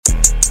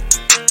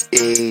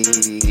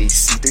Ayy,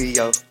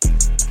 C.3.0.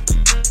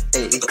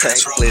 Ayy, crack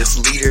list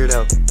leader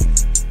though.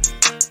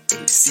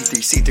 Ayy,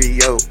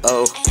 C.3.0.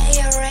 Oh.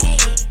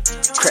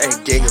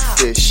 Crack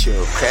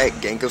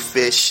gang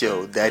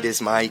official, that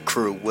is my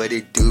crew. What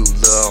it do,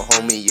 lil'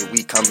 homie? Yeah,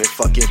 we coming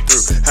fucking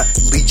through.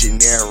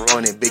 Legionnaire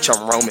on it, bitch,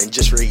 I'm roaming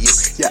just for you.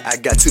 Yeah, I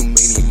got too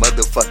many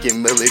motherfucking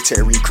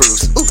military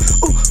crews. Ooh,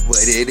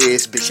 what it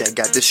is, bitch, I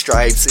got the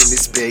stripes in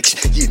this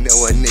bitch. You know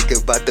a nigga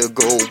about to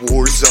go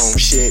war zone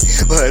shit.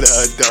 But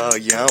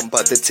dawg, yeah, I'm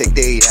about to take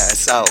they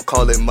ass out.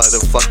 Call it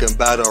motherfucking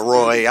battle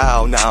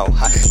royale now.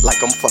 Like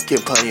I'm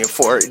fucking playing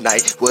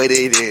Fortnite. What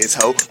it is,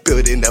 ho?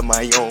 Building up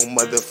my own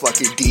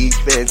motherfucking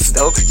defense,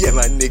 though. Yeah,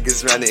 my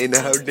niggas running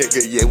out,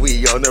 nigga. Yeah,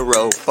 we on the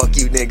road. Fuck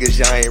you niggas,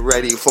 y'all ain't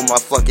ready for my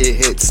fucking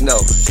hits, no.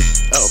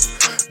 Oh,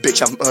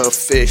 bitch, I'm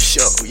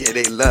official. Yeah,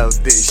 they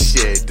love this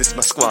shit. This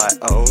my squad.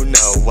 Oh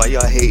no, why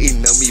y'all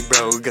hating on me,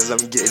 bro? Cause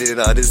I'm getting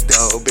all this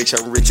dough. Bitch,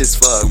 I'm rich as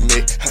fuck,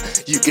 man.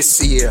 You can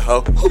see it,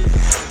 ho.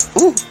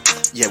 Ooh.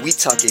 Yeah, we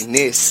talking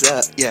this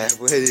up, yeah,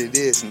 what it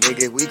is,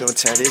 nigga, we gon'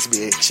 turn this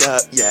bitch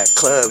up, yeah,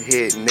 club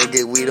hit,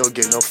 nigga, we don't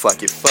give no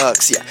fucking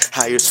fucks, yeah,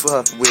 high as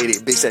fuck with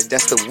it, bitch,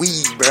 that's the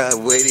weed,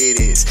 bruh, what it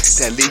is,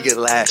 that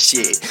legalized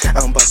shit,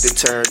 I'm about to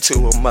turn to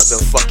a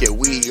motherfucking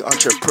weed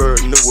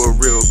entrepreneur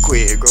real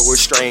quick, grow a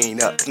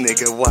strain up,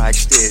 nigga,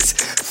 watch this,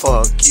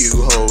 fuck you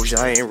hoes,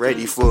 I ain't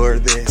ready for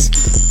this,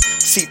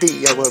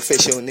 C.3.0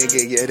 official,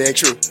 nigga, yeah, that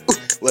true.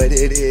 What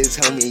it is,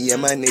 homie, yeah,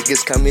 my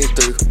niggas coming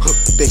through.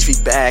 Bitch,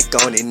 we back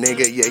on it,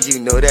 nigga, yeah,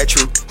 you know that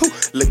true.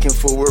 Looking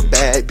for a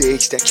bad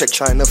bitch that you're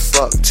trying to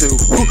fuck too.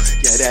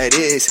 Yeah, that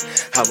is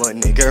how a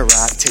nigga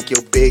rock. Take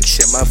your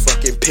bitch in my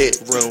fucking pit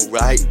room,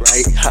 right?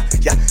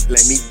 Yeah,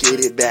 let me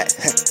get it back.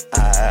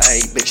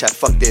 Aight, bitch, I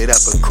fucked it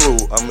up, but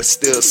cool, I'ma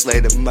still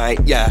slay the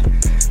mic, yeah.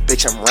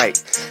 Bitch, I'm right,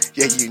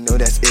 yeah, you know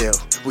that's ill.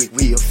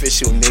 We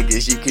official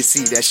niggas, you can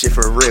see that shit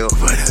for real.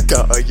 But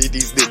dawg, yeah,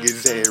 these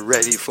niggas ain't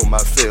ready for my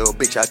feel.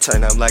 Bitch, I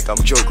turn up like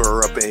I'm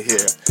Joker up in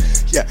here.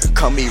 Yeah,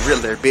 call me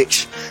realer,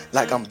 bitch,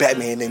 like I'm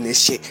Batman in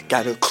this shit.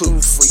 Got a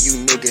clue for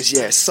you niggas,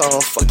 yeah, song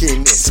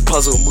fucking this.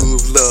 Puzzle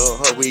move, lil'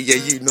 homie, yeah,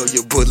 you know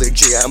your bullet,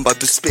 yeah, I'm about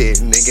to spit,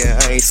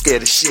 nigga, I ain't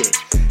scared of shit.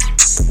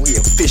 We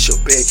official,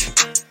 bitch.